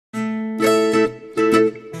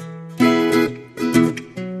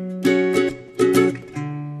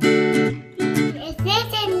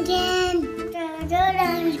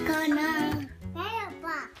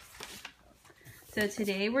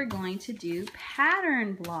today we're going to do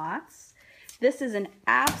pattern blocks. This is an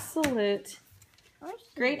absolute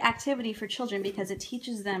great activity for children because it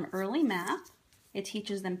teaches them early math, it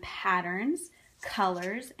teaches them patterns,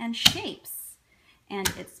 colors, and shapes.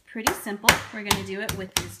 And it's pretty simple. We're going to do it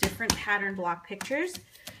with these different pattern block pictures.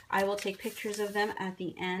 I will take pictures of them at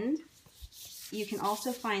the end. You can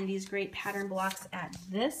also find these great pattern blocks at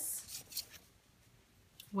this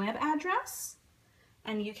web address,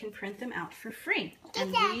 and you can print them out for free.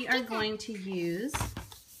 And we are going to use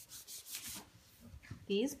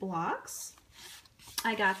these blocks.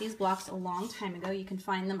 I got these blocks a long time ago. You can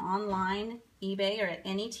find them online, eBay, or at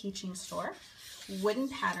any teaching store. Wooden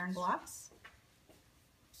pattern blocks.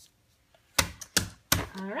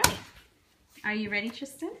 All right. Are you ready,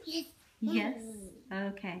 Tristan? Yes. Yes?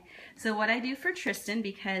 Okay. So what I do for Tristan,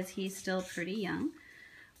 because he's still pretty young,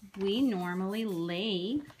 we normally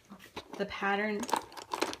lay the pattern,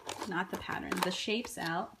 the shapes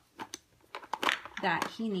out that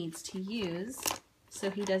he needs to use so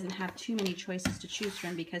he doesn't have too many choices to choose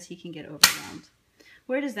from because he can get overwhelmed.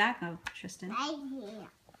 Where does that go, Tristan? Right here.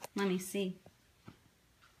 Let me see.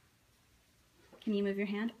 Can you move your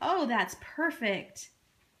hand? Oh, that's perfect.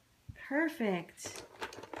 Perfect.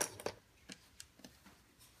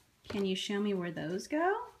 Can you show me where those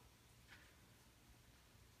go?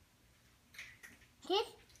 This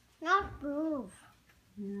not move.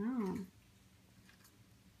 No.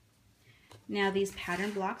 Now these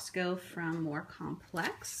pattern blocks go from more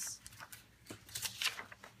complex,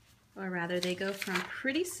 or rather they go from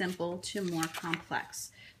pretty simple to more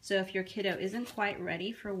complex. So if your kiddo isn't quite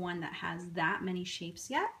ready for one that has that many shapes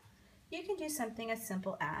yet, you can do something as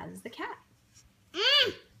simple as the cat.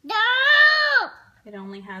 No! It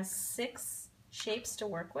only has 6 shapes to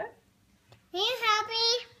work with. Are you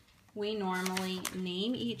happy? We normally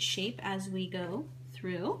name each shape as we go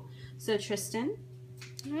through. So Tristan,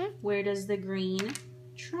 where does the green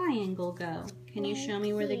triangle go? Can you show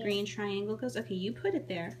me where the green triangle goes? Okay, you put it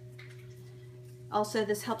there. Also,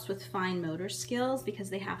 this helps with fine motor skills because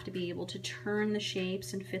they have to be able to turn the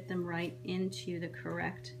shapes and fit them right into the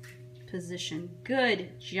correct position.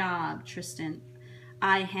 Good job, Tristan.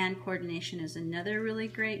 Eye-hand coordination is another really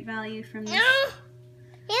great value from this.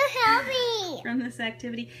 You help me. From this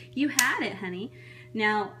activity. You had it, honey.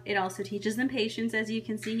 Now, it also teaches them patience. As you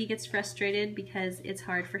can see, he gets frustrated because it's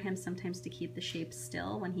hard for him sometimes to keep the shape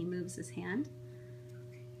still when he moves his hand.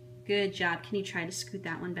 Good job. Can you try to scoot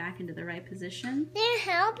that one back into the right position? You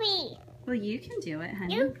help me. Well, you can do it,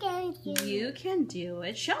 honey. You can do it. You can do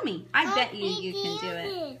it. Show me. I bet you can do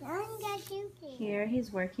it. I'm gonna do it. Here,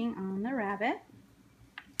 he's working on the rabbit.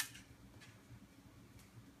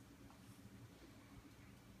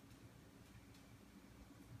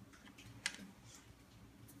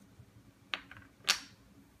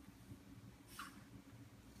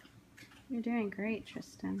 You're doing great,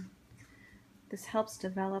 Tristan. This helps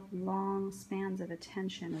develop long spans of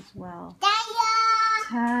attention as well.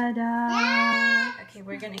 Ta-da! Okay,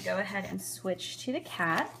 we're going to go ahead and switch to the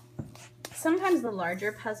cat. Sometimes the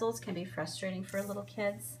larger puzzles can be frustrating for little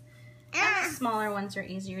kids. And the smaller ones are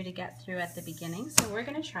easier to get through at the beginning. So we're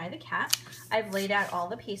going to try the cat. I've laid out all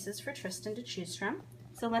the pieces for Tristan to choose from.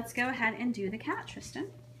 So let's go ahead and do the cat, Tristan.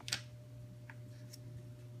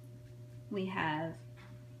 We have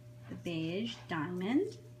the beige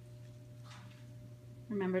diamond.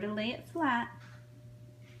 Remember to lay it flat.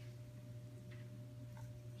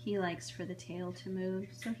 He likes for the tail to move,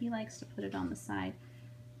 so he likes to put it on the side.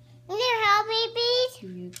 Can you help me, please?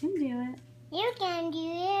 You can do it. You can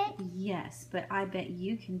do it. Yes, but I bet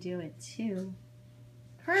you can do it too.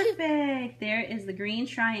 Perfect! There is the green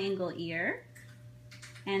triangle ear.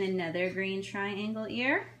 And another green triangle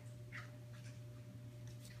ear.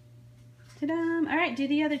 Ta-da! All right, do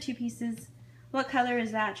the other 2 pieces. What color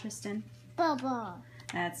is that, Tristan? Bubble.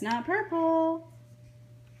 That's not purple.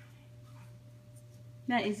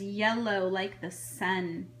 That is yellow like the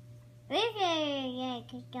sun. That's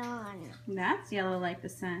yellow like the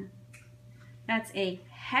sun. That's a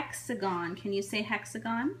hexagon. Can you say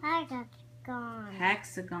hexagon? Hexagon.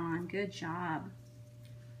 Hexagon. Good job.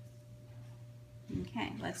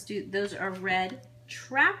 Okay, let's do, those are red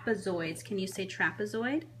trapezoids. Can you say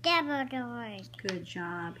trapezoid? Trapezoid. Good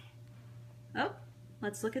job. Oh,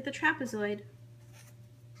 let's look at the trapezoid.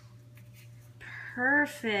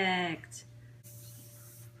 Perfect.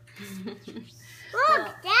 Look,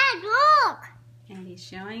 Dad, look. And he's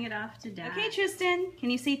showing it off to Dad. Okay, Tristan, can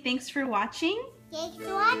you say thanks for watching? Thanks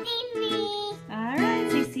for watching me. All right,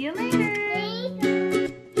 say see you later.